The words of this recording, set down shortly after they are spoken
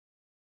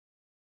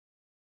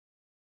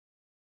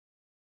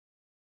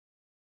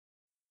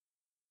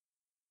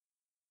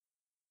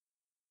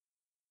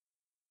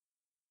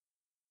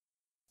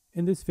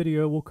In this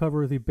video, we'll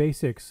cover the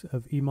basics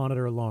of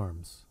Emonitor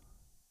Alarms.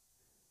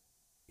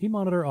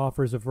 Emonitor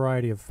offers a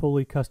variety of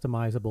fully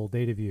customizable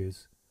data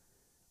views,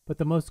 but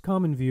the most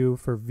common view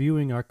for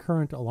viewing our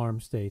current alarm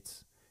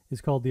states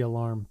is called the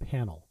Alarm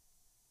Panel.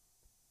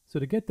 So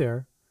to get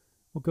there,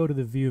 we'll go to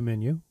the View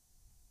menu,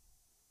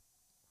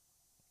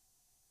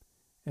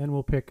 and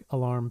we'll pick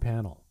Alarm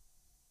Panel.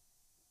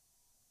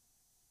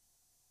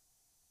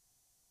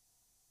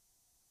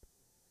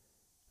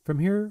 From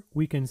here,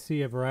 we can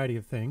see a variety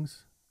of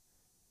things.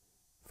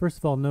 First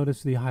of all,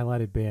 notice the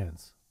highlighted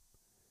bands.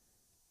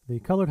 The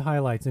colored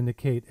highlights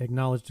indicate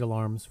acknowledged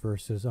alarms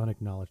versus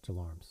unacknowledged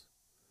alarms.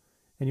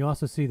 And you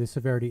also see the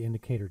severity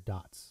indicator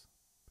dots.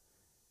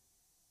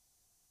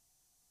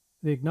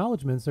 The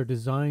acknowledgements are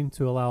designed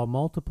to allow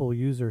multiple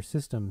user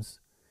systems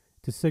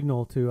to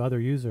signal to other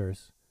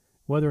users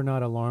whether or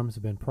not alarms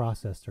have been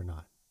processed or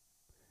not.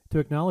 To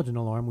acknowledge an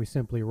alarm, we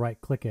simply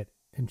right-click it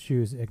and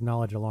choose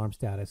Acknowledge Alarm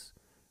Status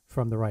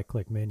from the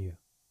right-click menu.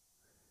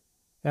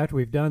 After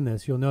we've done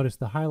this, you'll notice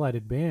the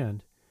highlighted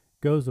band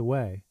goes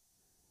away,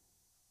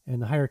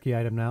 and the hierarchy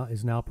item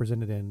is now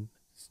presented in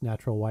its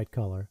natural white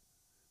color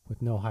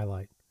with no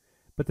highlight.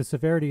 But the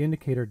severity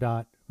indicator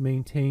dot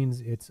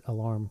maintains its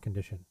alarm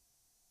condition,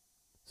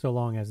 so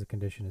long as the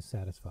condition is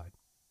satisfied.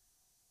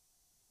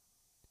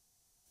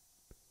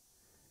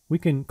 We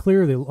can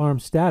clear the alarm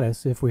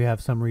status if we have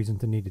some reason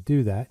to need to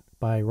do that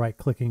by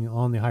right-clicking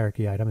on the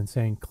hierarchy item and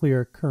saying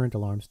Clear Current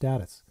Alarm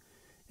Status.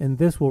 And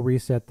this will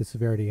reset the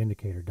severity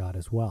indicator dot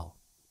as well.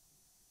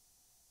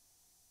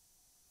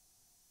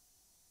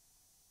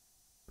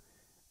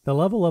 The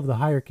level of the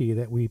hierarchy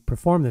that we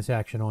perform this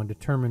action on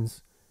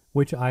determines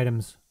which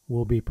items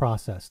will be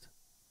processed.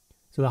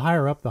 So the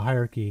higher up the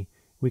hierarchy,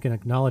 we can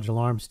acknowledge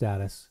alarm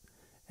status,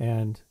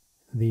 and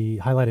the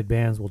highlighted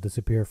bands will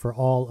disappear for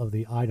all of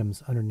the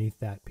items underneath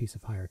that piece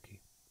of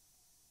hierarchy.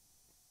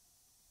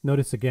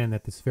 Notice again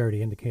that the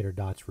severity indicator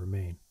dots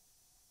remain.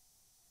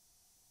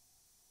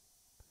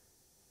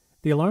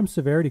 The alarm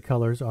severity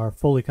colors are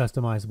fully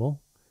customizable.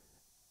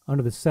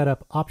 Under the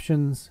Setup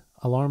Options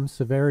Alarm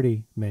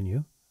Severity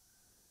menu,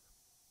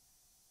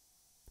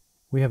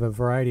 we have a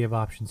variety of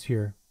options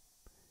here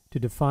to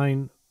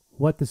define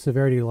what the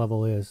severity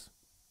level is,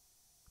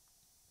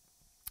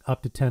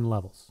 up to 10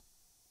 levels.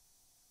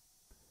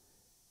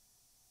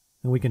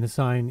 And we can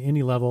assign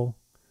any level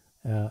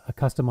a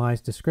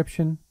customized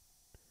description,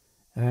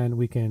 and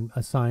we can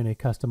assign a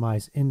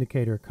customized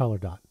indicator color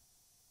dot.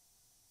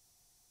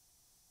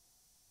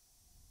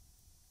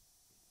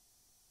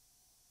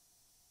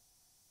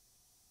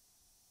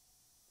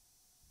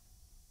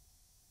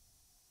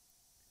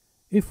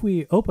 If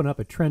we open up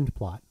a trend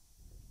plot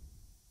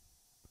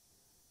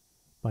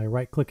by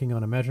right-clicking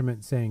on a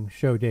measurement saying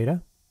Show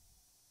Data,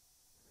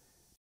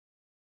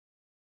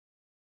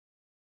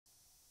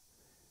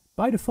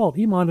 by default,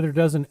 Emonitor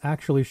doesn't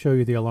actually show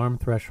you the alarm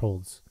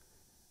thresholds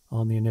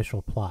on the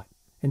initial plot.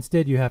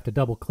 Instead, you have to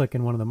double-click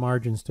in one of the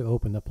margins to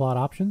open the plot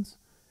options,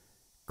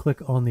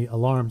 click on the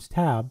Alarms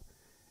tab,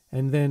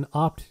 and then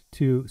opt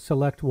to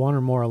select one or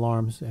more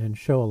alarms and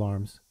show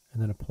alarms,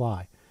 and then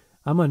apply.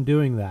 I'm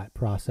undoing that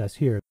process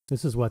here.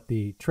 This is what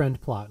the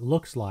trend plot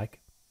looks like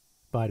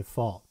by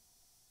default.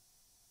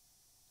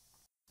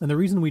 And the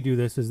reason we do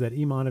this is that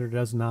Emonitor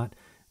does not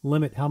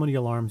limit how many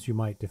alarms you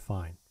might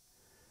define.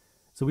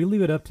 So we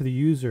leave it up to the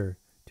user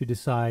to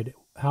decide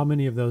how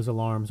many of those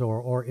alarms,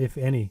 or if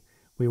any,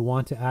 we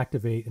want to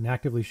activate and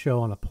actively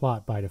show on a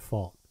plot by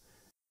default.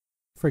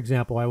 For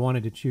example, I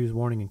wanted to choose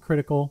warning and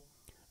critical.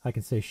 I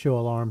can say Show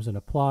Alarms and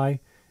apply.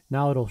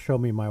 Now it'll show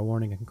me my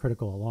warning and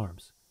critical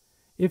alarms.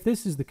 If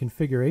this is the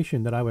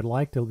configuration that I would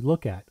like to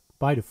look at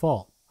by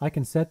default, I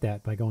can set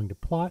that by going to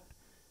Plot,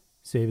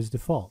 Save as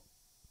Default.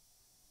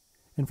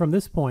 And from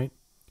this point,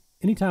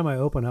 anytime I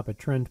open up a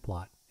trend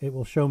plot, it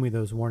will show me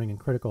those warning and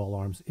critical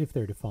alarms if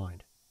they're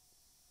defined.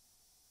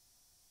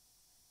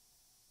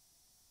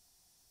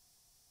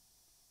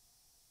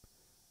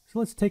 So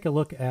let's take a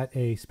look at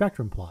a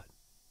spectrum plot.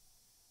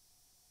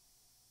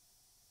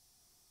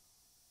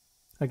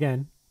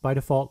 Again, by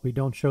default, we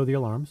don't show the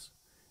alarms.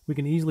 We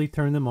can easily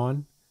turn them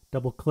on.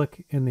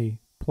 Double-click in the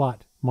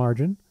plot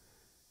margin,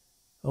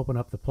 open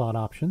up the plot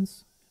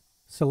options,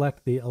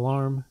 select the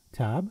Alarm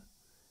tab,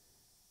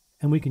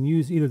 and we can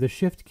use either the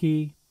Shift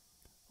key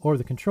or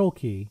the Control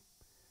key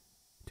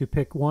to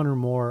pick one or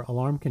more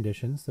alarm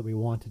conditions that we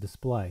want to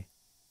display.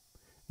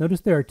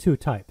 Notice there are two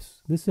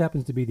types. This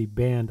happens to be the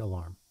band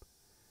alarm,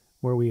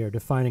 where we are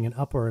defining an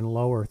upper and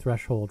lower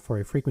threshold for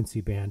a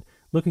frequency band,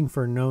 looking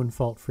for known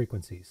fault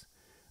frequencies.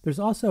 There's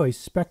also a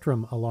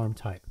spectrum alarm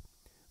type,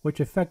 which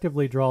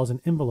effectively draws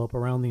an envelope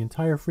around the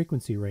entire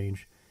frequency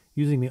range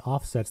using the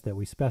offsets that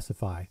we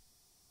specify.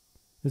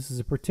 This is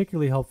a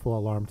particularly helpful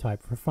alarm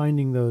type for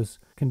finding those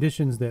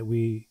conditions that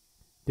we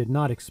did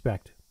not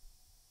expect.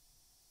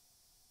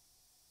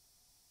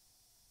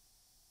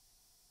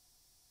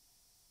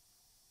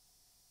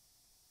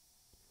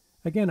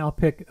 Again, I'll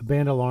pick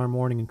band alarm,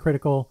 warning, and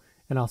critical,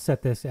 and I'll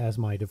set this as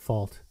my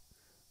default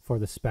for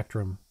the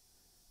spectrum.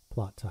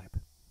 plot type.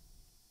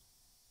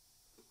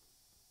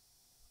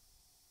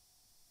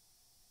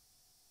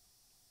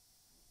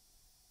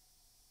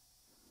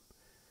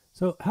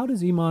 So how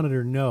does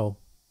Emonitor know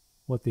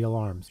what the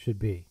alarms should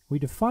be? We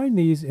define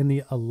these in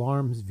the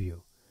Alarms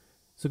view.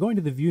 So going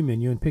to the View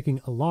menu and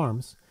picking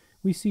Alarms,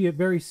 we see a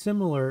very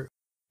similar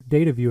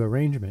data view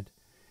arrangement,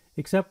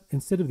 except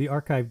instead of the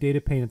Archive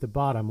Data pane at the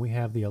bottom, we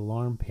have the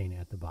Alarm pane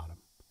at the bottom.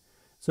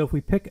 So if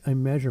we pick a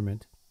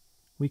measurement,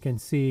 we can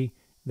see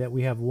that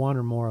we have one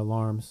or more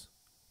alarms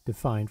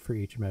defined for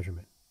each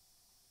measurement.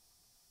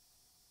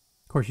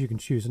 Of course, you can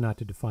choose not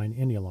to define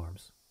any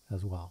alarms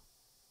as well.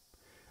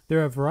 There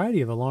are a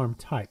variety of alarm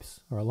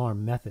types or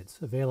alarm methods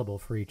available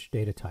for each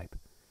data type.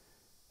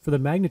 For the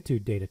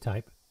magnitude data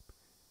type,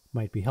 it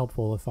might be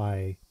helpful if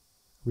I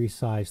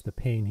resize the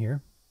pane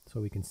here so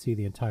we can see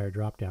the entire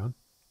drop-down.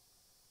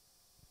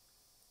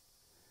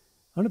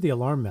 Under the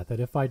alarm method,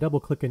 if I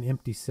double-click an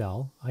empty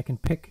cell, I can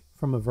pick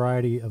from a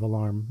variety of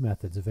alarm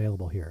methods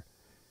available here.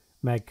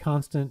 Mag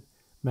constant,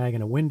 mag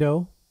in a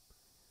window,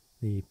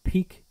 the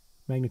peak,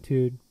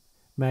 magnitude,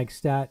 mag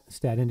stat,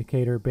 stat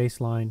indicator,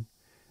 baseline.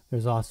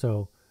 There's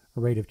also a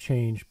rate of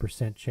change,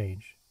 percent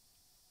change.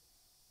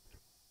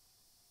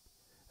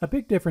 A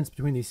big difference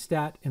between the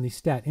stat and the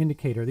stat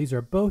indicator, these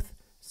are both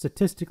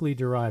statistically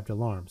derived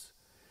alarms.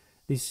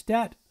 The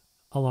stat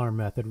alarm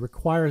method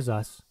requires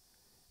us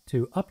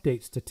to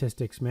update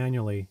statistics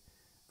manually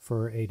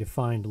for a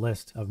defined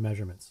list of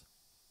measurements.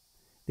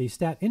 The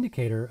stat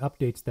indicator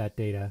updates that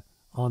data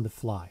on the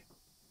fly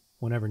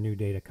whenever new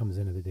data comes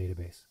into the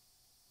database.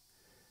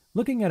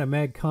 Looking at a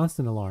mag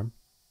constant alarm,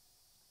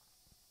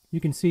 you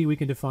can see we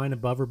can define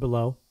above or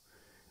below.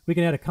 We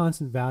can add a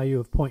constant value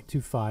of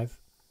 0.25.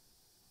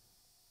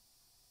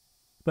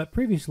 But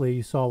previously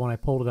you saw when I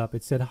pulled it up,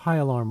 it said high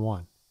alarm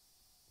 1.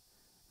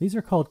 These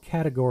are called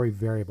category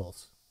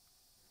variables.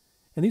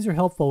 And these are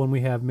helpful when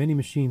we have many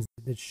machines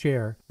that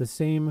share the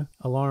same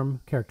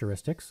alarm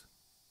characteristics.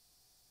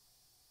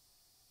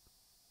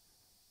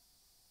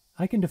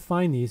 I can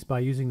define these by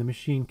using the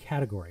machine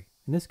category.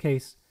 In this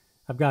case,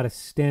 I've got a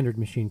standard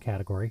machine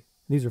category.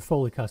 These are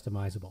fully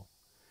customizable.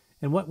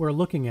 And what we're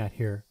looking at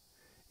here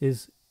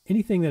is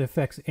anything that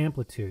affects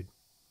amplitude,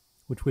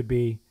 which would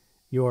be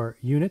your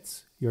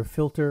units, your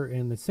filter,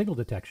 and the signal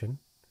detection.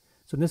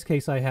 So in this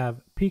case, I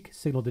have peak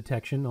signal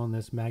detection on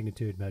this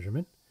magnitude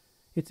measurement.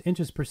 It's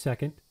inches per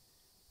second,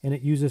 and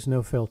it uses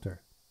no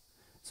filter.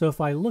 So if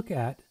I look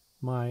at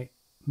my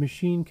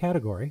machine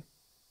category,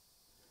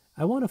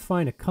 I want to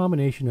find a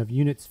combination of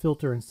units,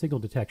 filter, and signal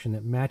detection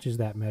that matches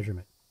that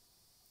measurement.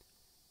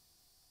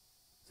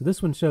 So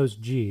this one shows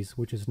G's,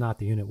 which is not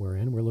the unit we're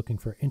in. We're looking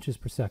for inches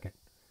per second.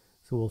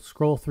 So we'll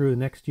scroll through the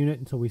next unit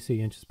until we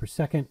see inches per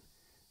second,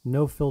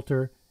 no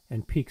filter,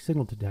 and peak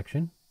signal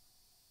detection.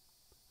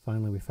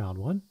 Finally, we found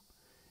one.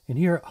 And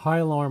here, high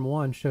alarm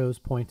 1 shows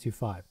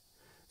 0.25.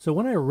 So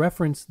when I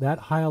reference that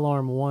high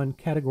alarm 1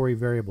 category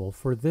variable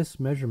for this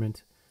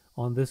measurement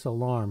on this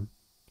alarm,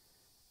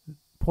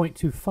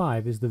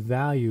 0.25 is the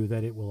value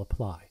that it will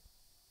apply.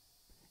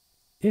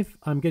 If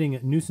I'm getting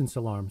nuisance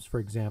alarms, for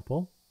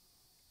example,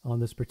 on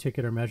this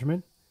particular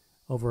measurement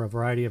over a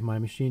variety of my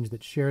machines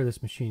that share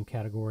this machine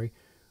category,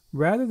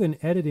 rather than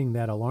editing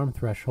that alarm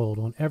threshold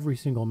on every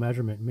single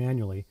measurement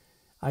manually,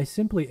 I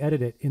simply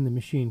edit it in the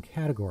machine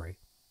category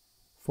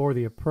for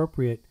the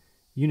appropriate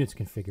units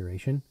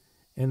configuration,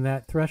 and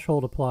that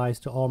threshold applies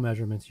to all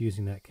measurements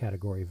using that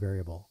category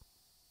variable.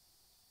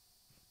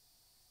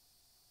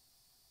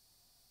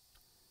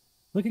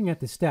 Looking at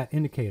the stat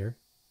indicator,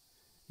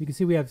 you can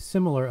see we have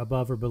similar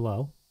above or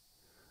below.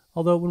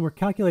 Although when we're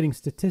calculating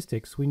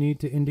statistics, we need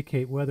to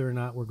indicate whether or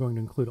not we're going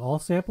to include all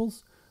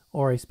samples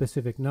or a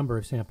specific number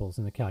of samples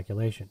in the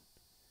calculation.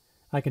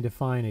 I can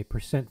define a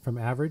percent from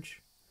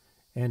average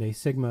and a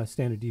sigma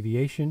standard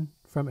deviation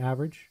from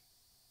average.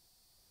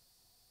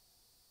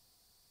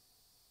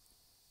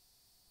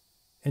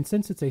 And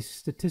since it's a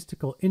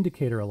statistical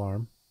indicator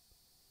alarm,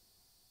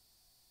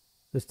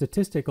 the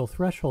statistical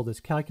threshold that's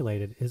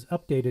calculated is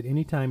updated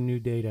anytime new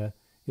data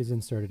is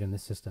inserted in the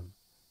system.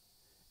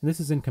 And this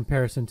is in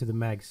comparison to the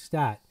mag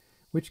stat,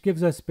 which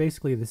gives us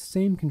basically the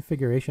same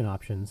configuration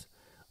options,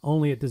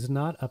 only it does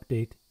not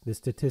update the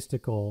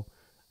statistical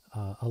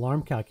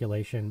alarm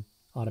calculation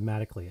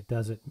automatically. It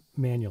does it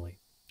manually.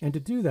 And to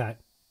do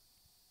that,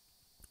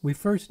 we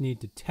first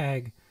need to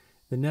tag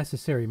the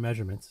necessary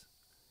measurements.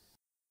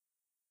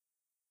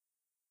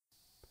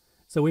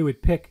 So we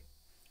would pick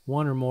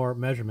one or more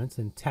measurements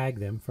and tag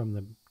them from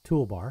the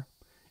toolbar.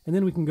 And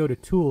then we can go to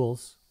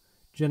Tools,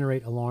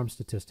 Generate Alarm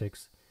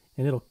Statistics,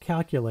 and it'll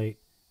calculate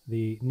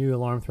the new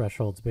alarm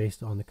thresholds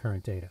based on the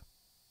current data.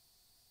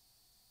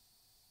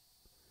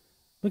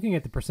 Looking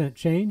at the percent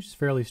change is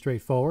fairly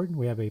straightforward.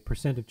 We have a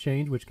percent of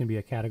change, which can be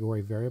a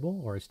category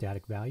variable or a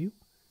static value.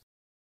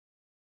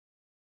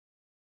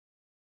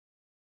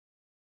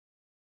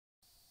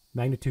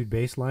 Magnitude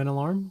baseline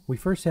alarm. We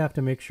first have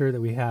to make sure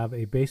that we have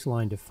a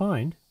baseline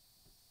defined,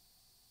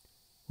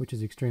 which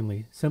is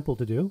extremely simple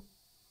to do.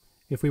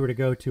 If we were to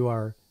go to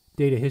our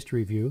data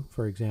history view,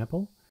 for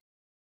example,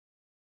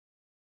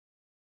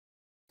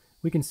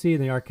 we can see in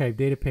the archive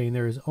data pane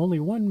there is only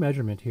one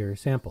measurement here,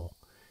 sample,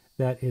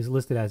 that is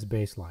listed as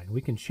baseline.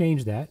 We can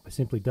change that by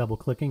simply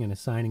double-clicking and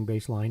assigning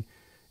baseline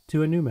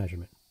to a new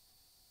measurement.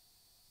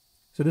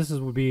 So this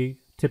would be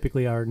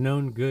typically our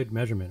known good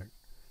measurement.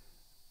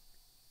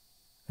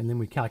 And then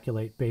we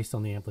calculate based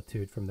on the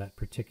amplitude from that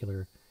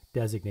particular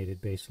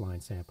designated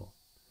baseline sample.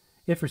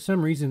 If for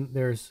some reason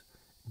there's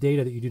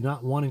data that you do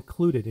not want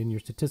included in your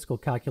statistical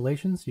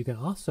calculations, you can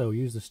also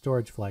use the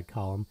storage flag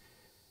column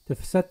to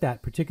set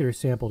that particular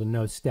sample to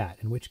no stat,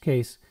 in which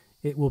case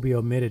it will be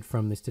omitted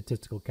from the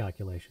statistical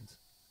calculations.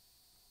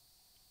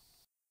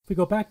 If we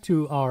go back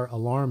to our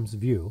alarms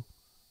view,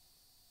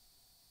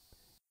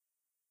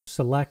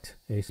 select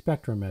a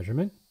spectrum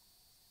measurement,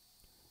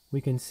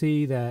 we can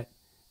see that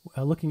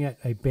looking at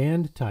a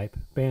band type,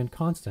 band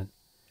constant,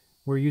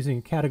 we're using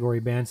a category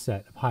band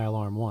set of high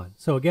alarm 1.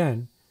 So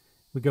again,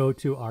 we go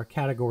to our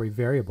category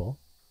variable,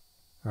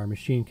 our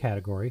machine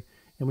category,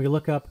 and we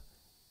look up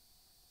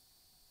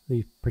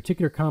the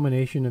particular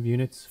combination of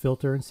units,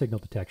 filter, and signal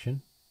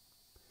detection,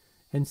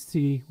 and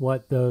see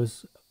what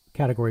those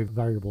category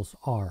variables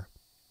are.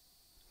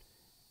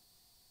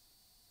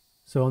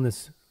 So on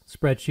this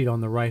spreadsheet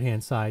on the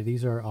right-hand side,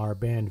 these are our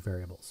band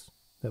variables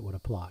that would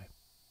apply.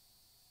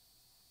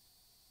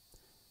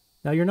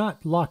 Now you're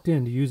not locked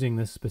into using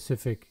this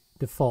specific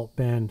default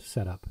band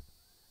setup.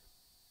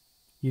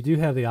 You do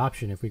have the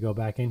option, if we go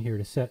back in here,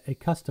 to set a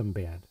custom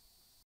band.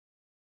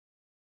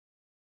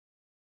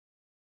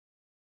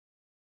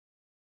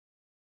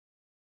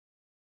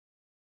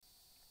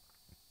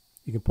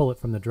 You can pull it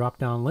from the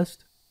drop-down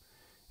list.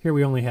 Here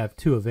we only have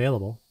 2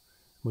 available.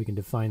 We can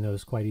define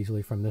those quite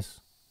easily from this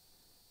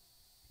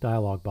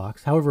dialog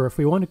box. However, if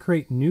we want to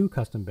create new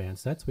custom band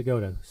sets, we go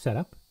to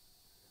Setup,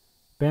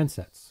 Band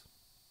Sets.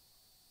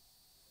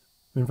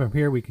 And from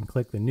here we can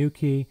click the New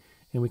key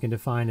and we can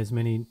define as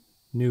many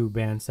new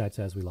band sets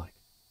as we like.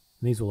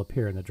 And these will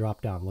appear in the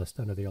drop-down list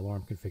under the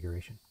alarm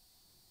configuration.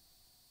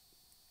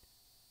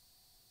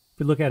 If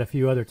we look at a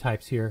few other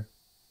types here,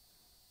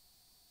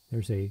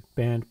 there's a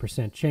band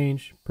percent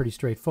change, pretty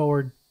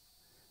straightforward.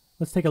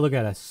 Let's take a look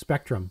at a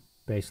spectrum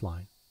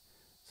baseline.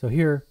 So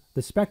here,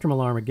 the spectrum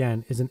alarm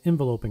again is an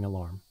enveloping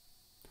alarm.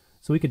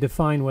 So we can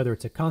define whether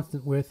it's a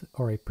constant width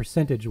or a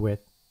percentage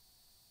width.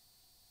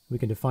 We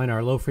can define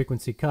our low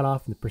frequency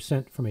cutoff and the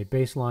percent from a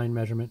baseline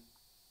measurement.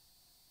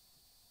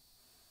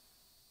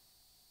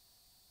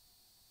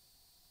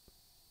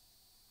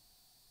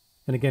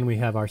 And again, we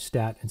have our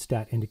stat and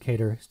stat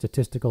indicator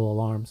statistical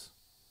alarms,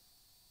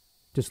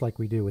 just like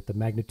we do with the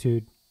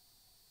magnitude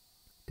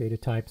data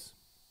types.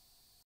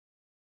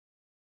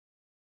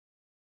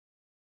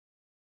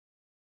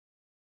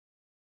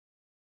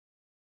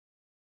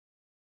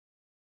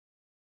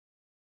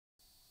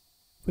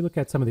 If we look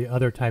at some of the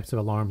other types of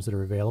alarms that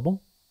are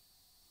available,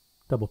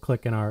 double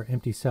click in our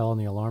empty cell in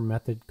the alarm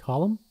method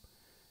column.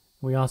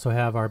 We also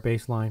have our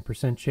baseline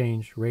percent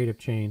change, rate of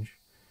change.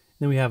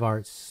 Then we have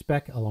our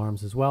spec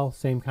alarms as well,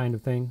 same kind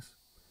of things.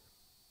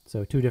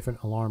 So 2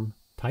 different alarm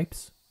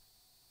types.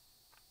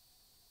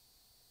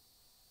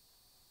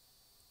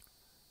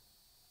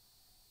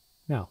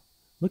 Now,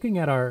 looking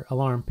at our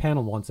alarm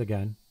panel once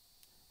again,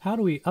 how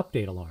do we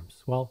update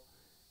alarms? Well,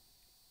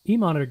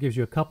 Emonitor gives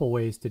you a couple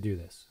ways to do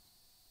this.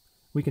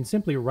 We can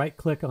simply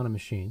right-click on a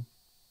machine,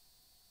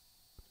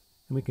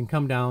 and we can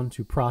come down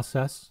to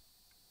Process,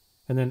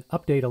 and then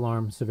Update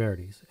Alarm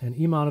Severities. And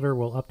Emonitor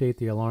will update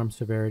the alarm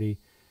severity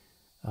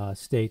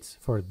states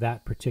for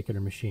that particular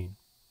machine.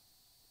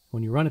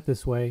 When you run it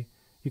this way,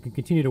 you can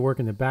continue to work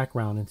in the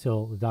background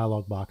until the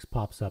dialog box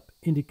pops up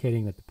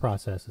indicating that the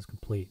process is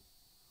complete.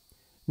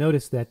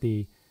 Notice that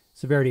the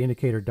severity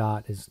indicator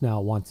dot is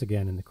now once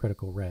again in the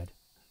critical red.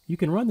 You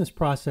can run this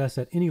process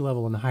at any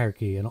level in the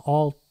hierarchy, and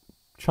all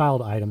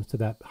child items to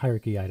that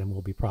hierarchy item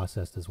will be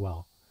processed as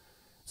well.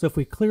 So if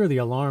we clear the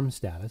alarm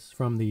status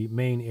from the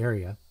main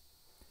area,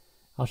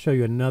 I'll show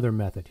you another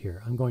method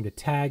here. I'm going to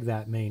tag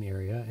that main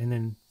area and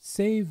then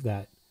save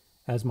that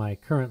as my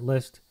current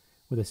list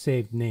with a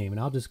saved name, and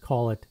I'll just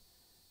call it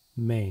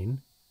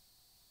main.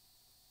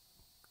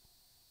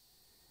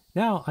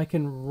 Now I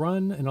can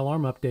run an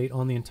alarm update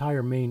on the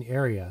entire main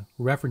area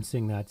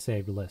referencing that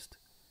saved list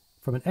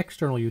from an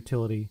external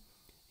utility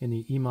in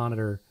the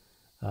Emonitor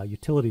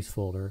utilities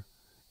folder,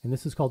 and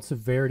this is called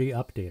Severity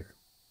Updater.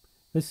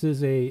 This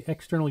is an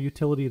external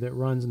utility that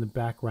runs in the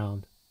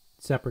background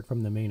separate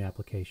from the main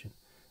application.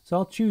 So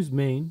I'll choose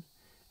main,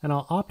 and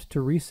I'll opt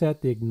to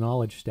reset the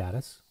acknowledge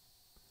status,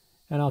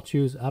 and I'll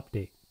choose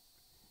update.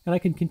 And I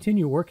can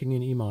continue working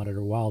in Emonitor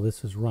while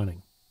this is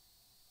running.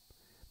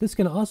 This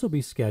can also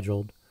be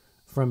scheduled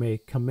from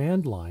a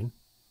command line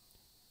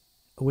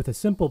with a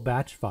simple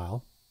batch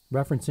file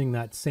referencing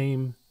that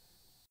same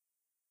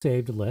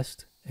saved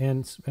list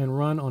and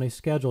run on a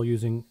schedule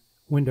using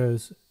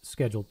Windows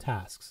scheduled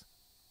tasks.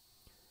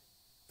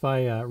 If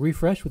I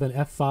refresh with an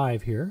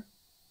F5 here,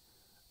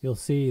 you'll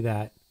see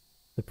that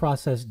the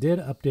process did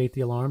update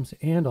the alarms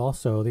and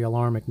also the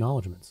alarm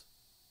acknowledgements.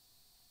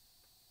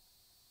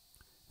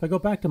 If I go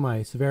back to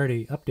my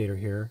severity updater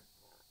here,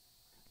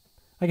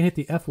 I can hit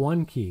the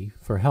F1 key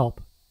for help,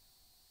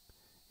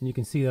 and you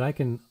can see that I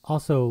can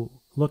also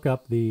look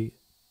up the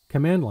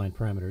command line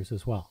parameters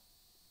as well.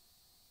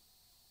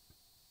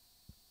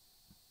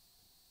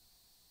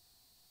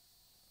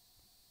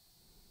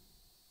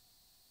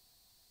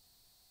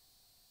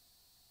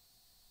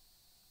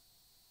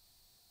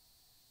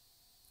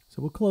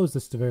 So we'll close the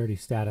severity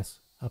status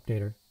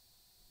updater.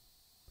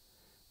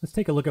 Let's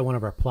take a look at one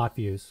of our plot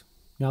views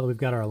now that we've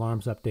got our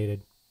alarms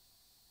updated.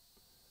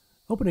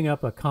 Opening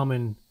up a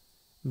common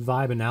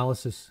vibe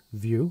analysis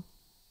view.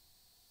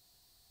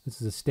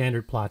 This is a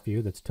standard plot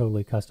view that's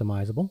totally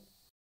customizable.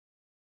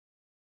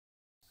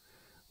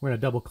 We're going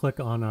to double click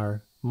on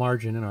our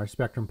margin in our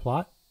spectrum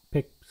plot,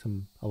 pick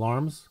some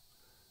alarms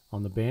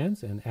on the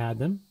bands and add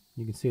them.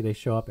 You can see they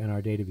show up in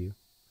our data view,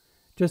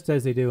 just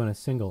as they do in a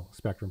single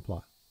spectrum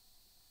plot.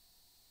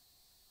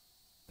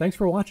 Thanks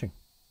for watching.